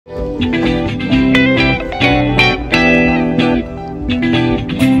What's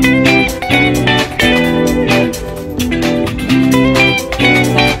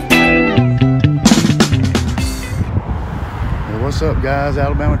up, guys?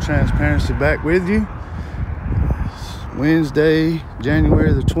 Alabama Transparency back with you. It's Wednesday,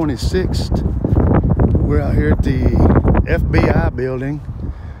 January the 26th. We're out here at the FBI building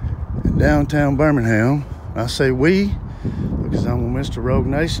in downtown Birmingham. I say we because I'm with Mr. Rogue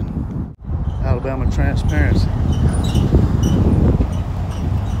Nation, Alabama Transparency.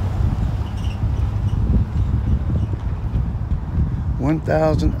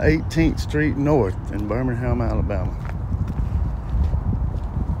 (1018th Street North in Birmingham, Alabama.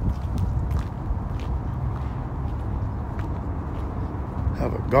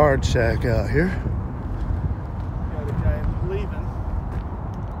 Have a guard shack out here. Got a guy leaving.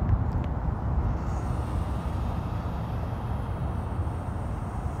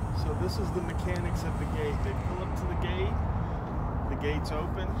 So this is the mechanics of the gate. They pull up to the gate. The gate's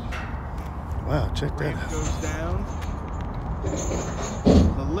open. Wow, check that Ramp out. goes down.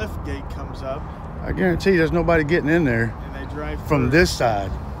 The lift gate comes up. I guarantee there's nobody getting in there And they drive from first. this side.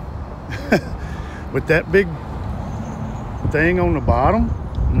 With that big thing on the bottom?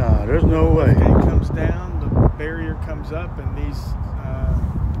 No, there's no way. The gate comes down, the barrier comes up, and these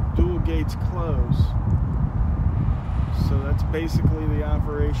dual gates close. So that's basically the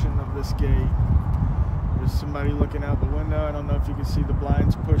operation of this gate. There's somebody looking out the window. I don't know if you can see the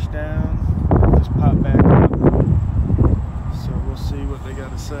blinds pushed down. They just pop back up. So we'll see what they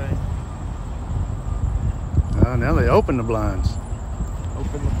got to say. Now they open the blinds.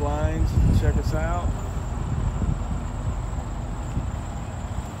 Open the blinds and check us out.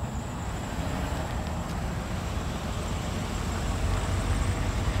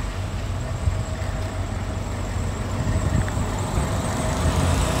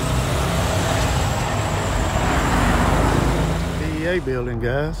 Building,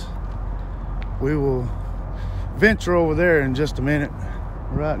 guys. We will venture over there in just a minute.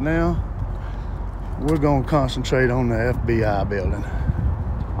 Right now, we're going to concentrate on the FBI building.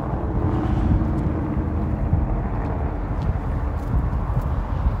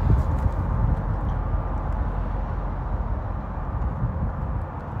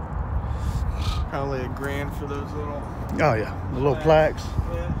 Probably $1,000 for those little. Oh yeah, the little plaques.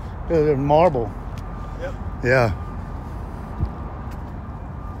 Yeah. They're marble. Yep. Yeah.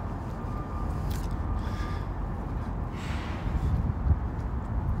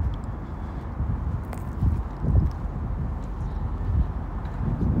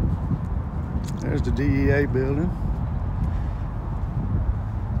 There's the DEA building.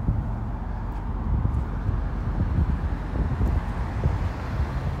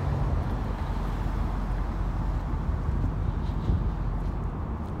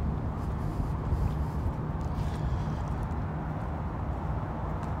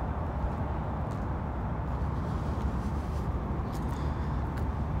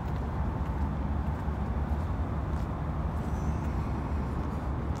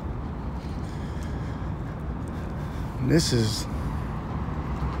 This is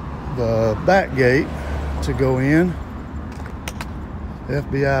the back gate to go in.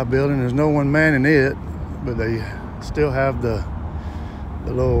 FBI building. There's no one manning it, but they still have the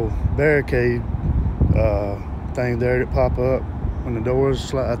little barricade thing there that pop up when the doors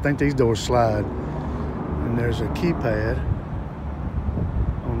slide. I think these doors slide. And there's a keypad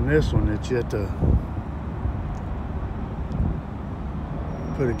on this one that you have to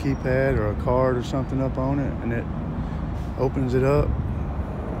put a keypad or a card or something up on it, and it opens it up.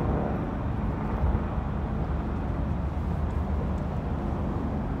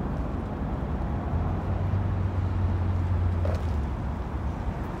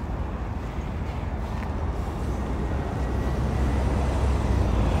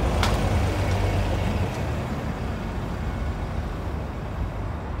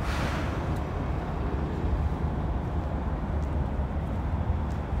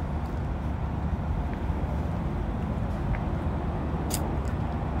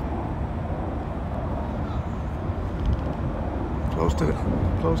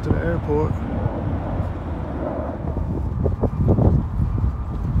 Close to the airport.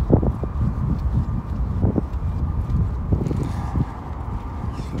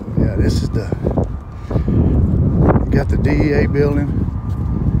 So yeah, this is you got the DEA building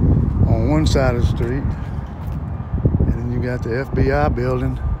on one side of the street, and then you got the FBI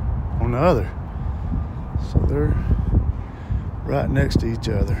building on the other. So they're right next to each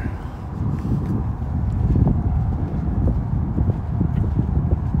other.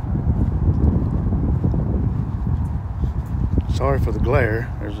 Sorry for the glare.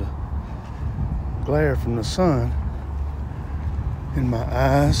 There's a glare from the sun in my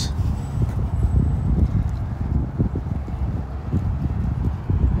eyes.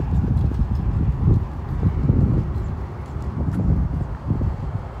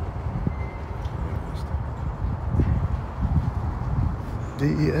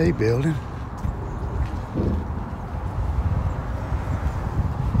 DEA building.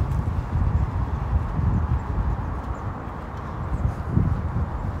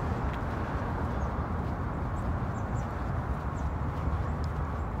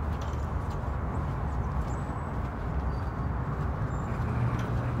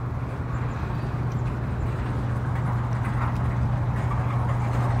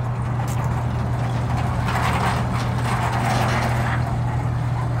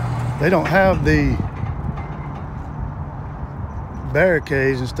 They don't have the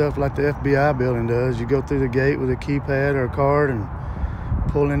barricades and stuff like the FBI building does. You go through the gate with a keypad or a card and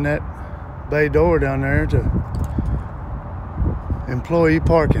pull in that bay door down there to employee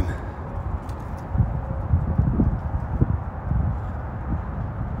parking.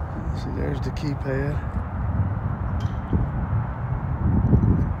 See, there's the keypad.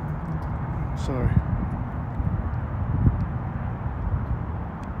 Sorry.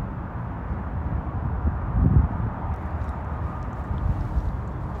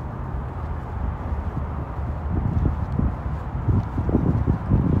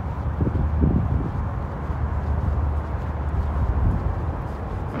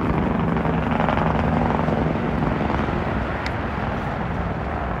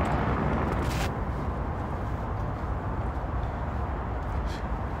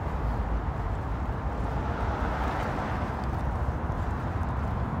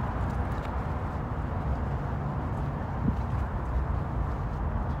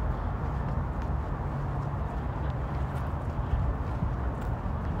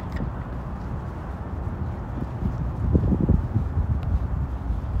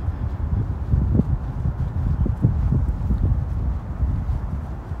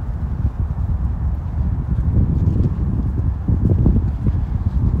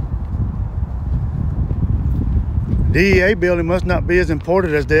 DEA building must not be as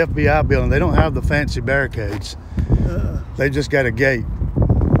important as the FBI building. They don't have the fancy barricades. They just got a gate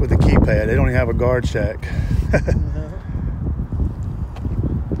with a keypad. They don't even have a guard shack.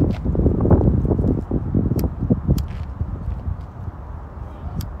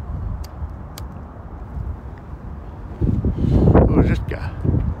 Who is this guy?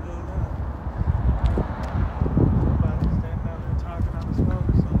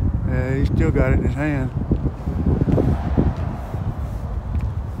 Yeah, he's still got it in his hand.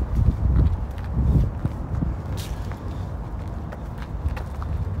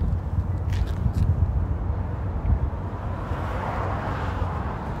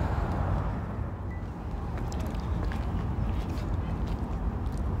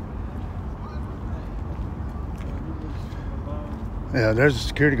 Yeah, there's a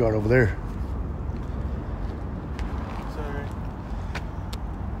security guard over there. Sorry.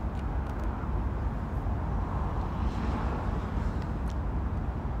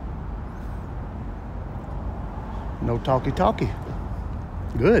 No talkie-talkie.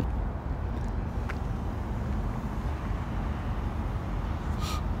 Good.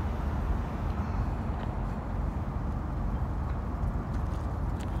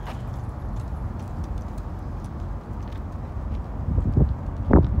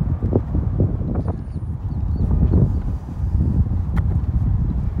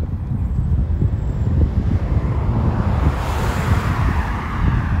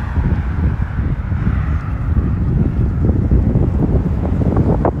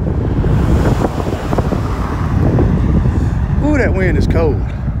 That wind is cold.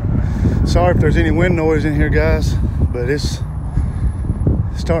 Sorry if there's any wind noise in here, guys, but it's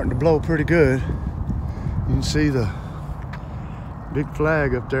starting to blow pretty good. You can see the big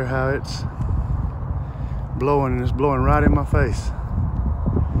flag up there, how it's blowing, and it's blowing right in my face.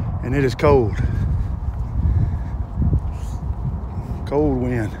 And it is cold. Cold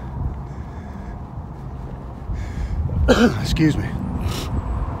wind. Excuse me.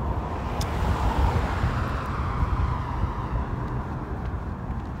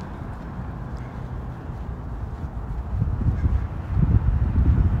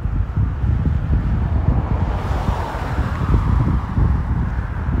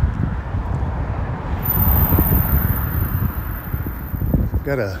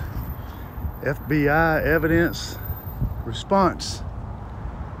 Got a FBI evidence response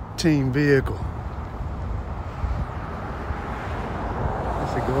team vehicle.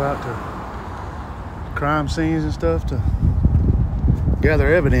 They go out to crime scenes and stuff to gather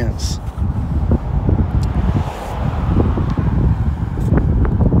evidence.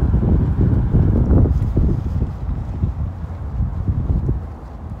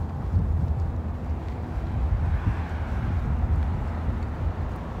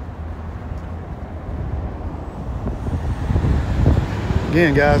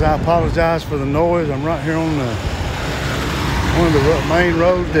 Again, guys, I apologize for the noise. I'm right here on one of the main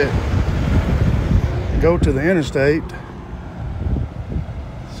roads that go to the interstate.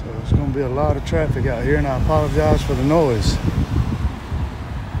 So it's going to be a lot of traffic out here, and I apologize for the noise.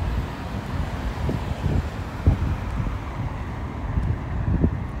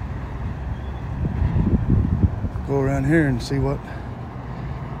 Go around here and see what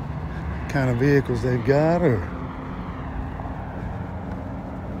kind of vehicles they've got, or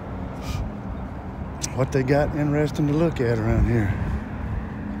what they got interesting to look at around here.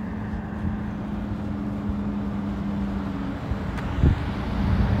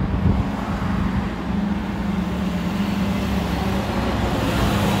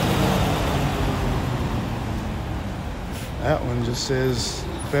 That one just says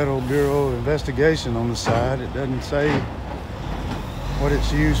Federal Bureau of Investigation on the side. It doesn't say what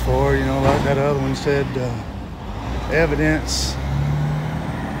it's used for, you know, like that other one said, evidence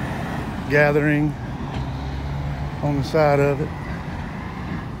gathering on the side of it.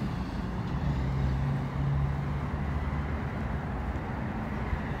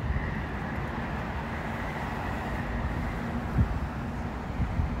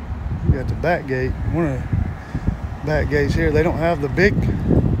 You got the back gate, one of the back gates here. They don't have the big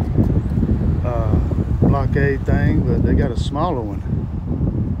blockade thing, but they got a smaller one,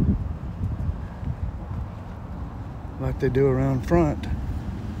 like they do around front.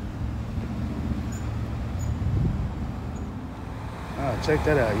 Check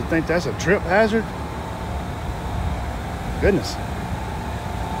that out. You think that's a trip hazard? Goodness.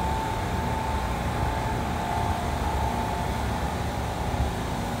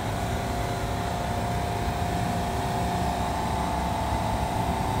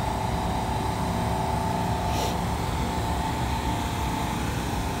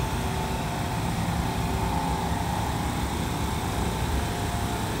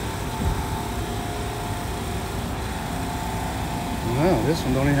 Wow, this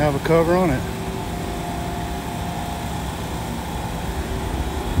one don't even have a cover on it.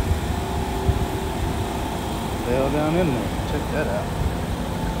 Fell down in there. Check that out.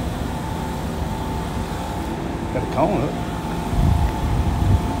 Got a cone up,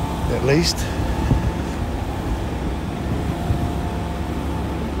 at least.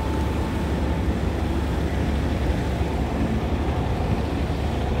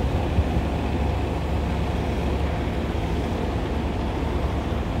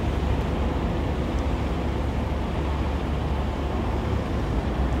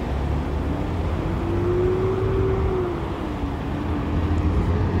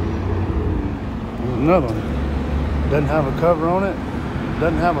 Another one. Doesn't have a cover on it.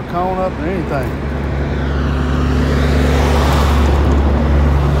 Doesn't have a cone up or anything.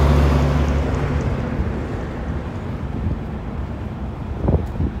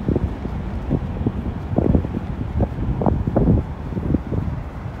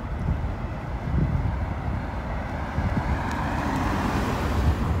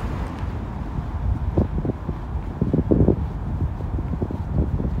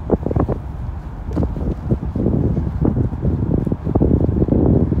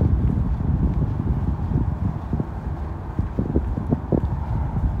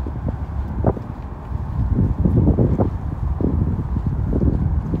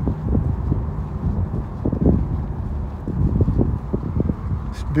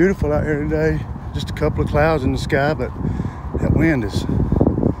 Beautiful out here today. Just a couple of clouds in the sky, but that wind is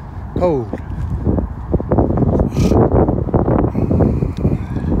cold.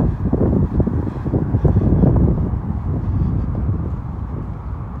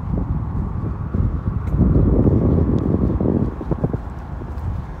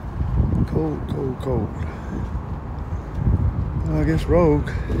 Cold, cold, cold. Well, I guess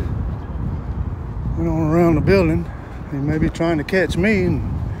Rogue went on around the building. He may be trying to catch me, and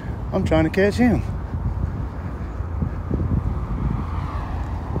I'm trying to catch him.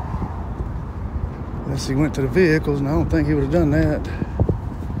 Unless he went to the vehicles, and I don't think he would have done that.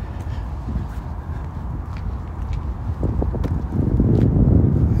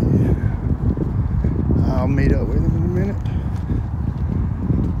 Yeah. I'll meet up with him in a minute.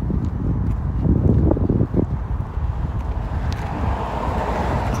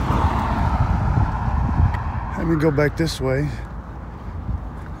 Let me go back this way.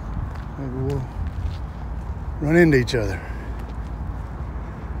 Maybe we'll run into each other.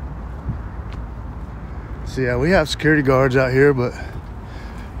 See, yeah, we have security guards out here, but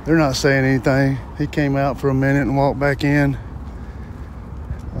they're not saying anything. He came out for a minute and walked back in.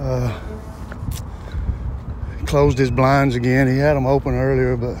 Closed his blinds again. He had them open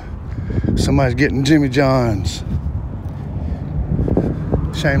earlier, but somebody's getting Jimmy John's.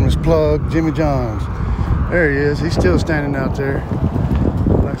 Shameless plug, Jimmy John's. There he is. He's still standing out there.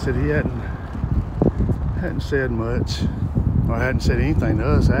 Like I said, he hadn't said much, or hadn't said anything to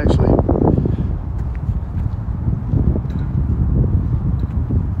us actually.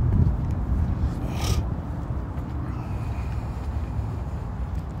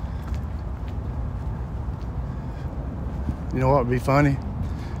 You know what would be funny?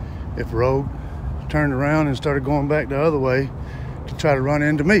 If Rogue turned around and started going back the other way to try to run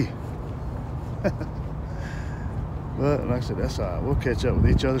into me. But like I said, that's all right. We'll catch up with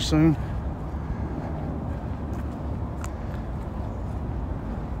each other soon.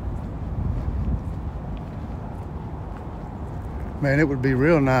 Man, it would be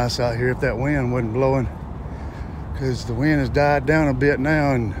real nice out here if that wind wasn't blowing, because the wind has died down a bit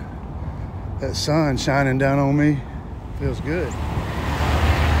now and that sun shining down on me feels good.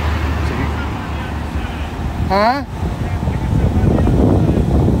 Huh?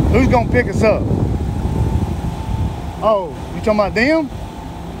 Who's gonna pick us up? Oh, you talking about them?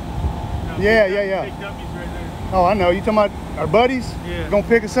 No, Yeah. Big Dummy's right there. Oh, I know. You talking about our buddies? Yeah. Gonna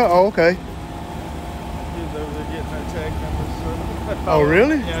pick us up? Oh, okay. He's over there getting our tag numbers. So Oh,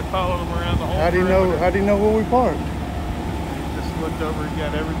 really? Yeah, I followed him around the whole How do you know? How do you know where we parked? Just looked over and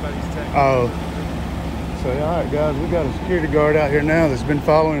got everybody's tag. Oh. So, all right, guys, we got a security guard out here now that's been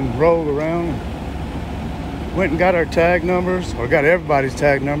following Rogue around. And went and got our tag numbers, or got everybody's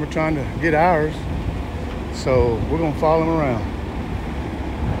tag number, trying to get ours. So we're gonna follow him around.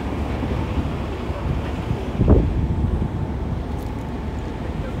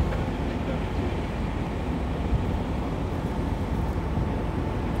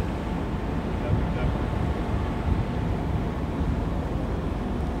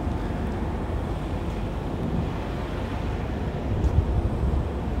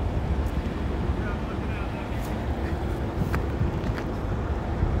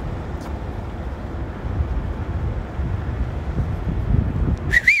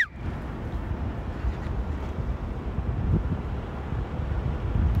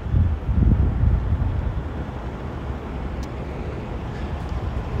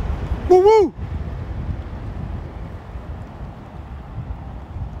 Woo woo!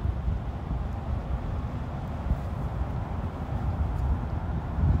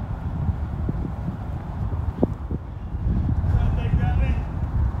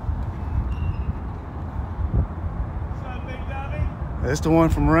 That's the one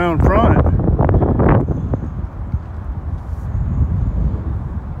from around front.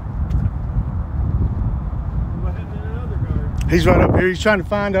 He's right up here. He's trying to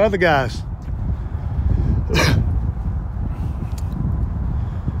find the other guys.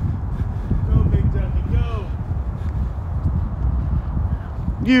 Go, Big Dummy, go.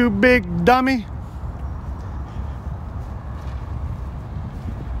 You big dummy.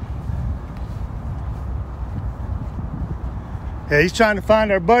 Yeah, he's trying to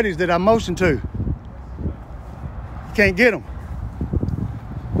find our buddies that I motioned to. Can't get them.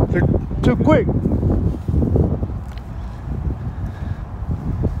 They're too quick.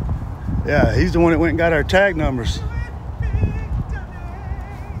 Yeah, he's the one that went and got our tag numbers.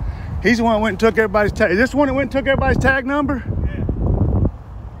 He's the one that went and took everybody's tag. Is this the one that went and took everybody's tag number?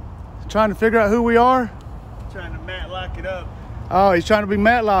 Yeah. Trying to figure out who we are? Trying to Matlock it up. Oh, he's trying to be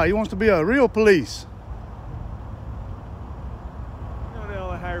Matlock. He wants to be a real police. You know they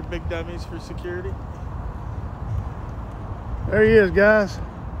only hire big dummies for security. There he is, guys.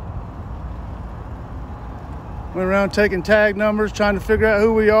 Went around taking tag numbers, trying to figure out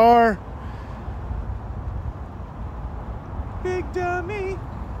who we are. Big dummy.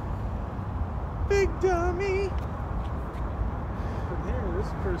 Big dummy. From here, this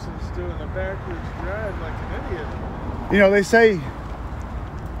person's doing a backwards drive like an idiot. You know, they say,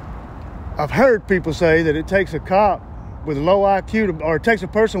 I've heard people say that it takes a cop with low IQ to, or it takes a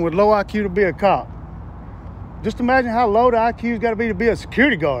person with low IQ to be a cop. Just imagine how low the IQ's got to be a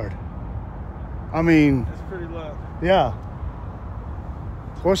security guard. I mean, That's pretty low. yeah.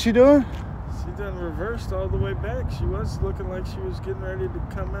 What's she doing? She done reversed all the way back. She was looking like she was getting ready to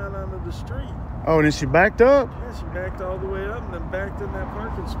come out onto the street. Oh, and then she backed up? Yeah, she backed all the way up and then backed in that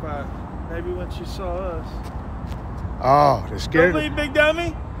parking spot. Maybe when she saw us. Oh, they're scared. Don't leave, Big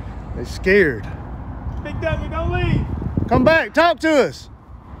Dummy. They're scared. Big Dummy, don't leave. Come back, talk to us.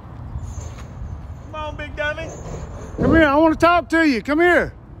 Come on, Big Dummy. Come here, I want to talk to you. Come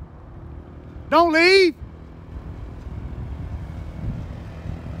here. Don't leave.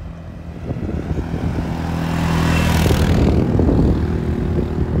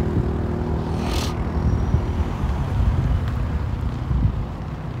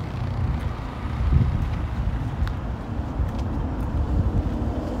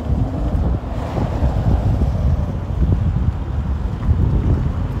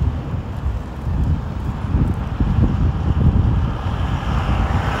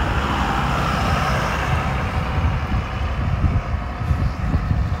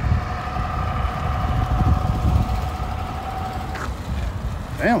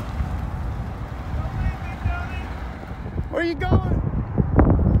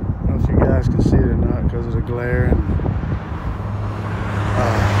 guys can see it or not because of the glare and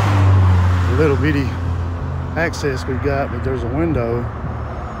the little bitty access we got, but there's a window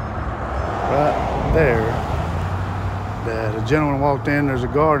right there that a gentleman walked in. There's a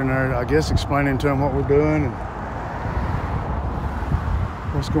guard in there, I guess, explaining to him what we're doing and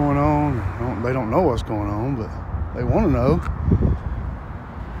what's going on. They don't know what's going on, but they want to know.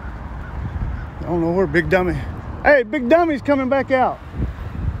 I don't know where Big Dummy. Hey, Big Dummy's coming back out.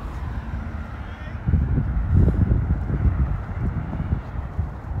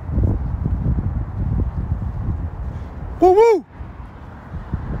 Woo woo!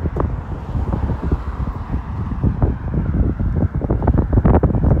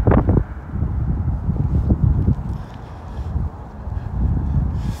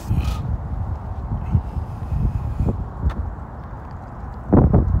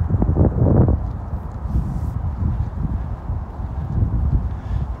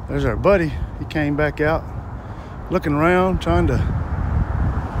 There's our buddy. He came back out, looking around, trying to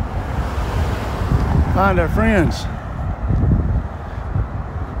find our friends.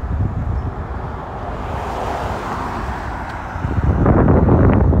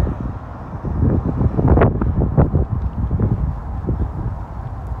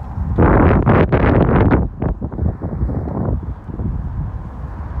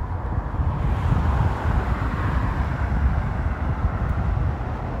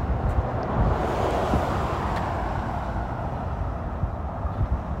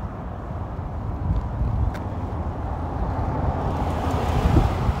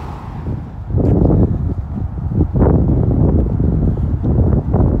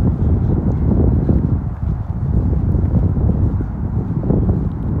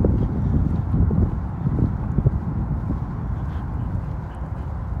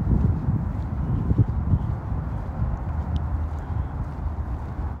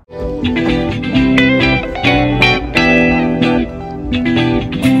 Thank you.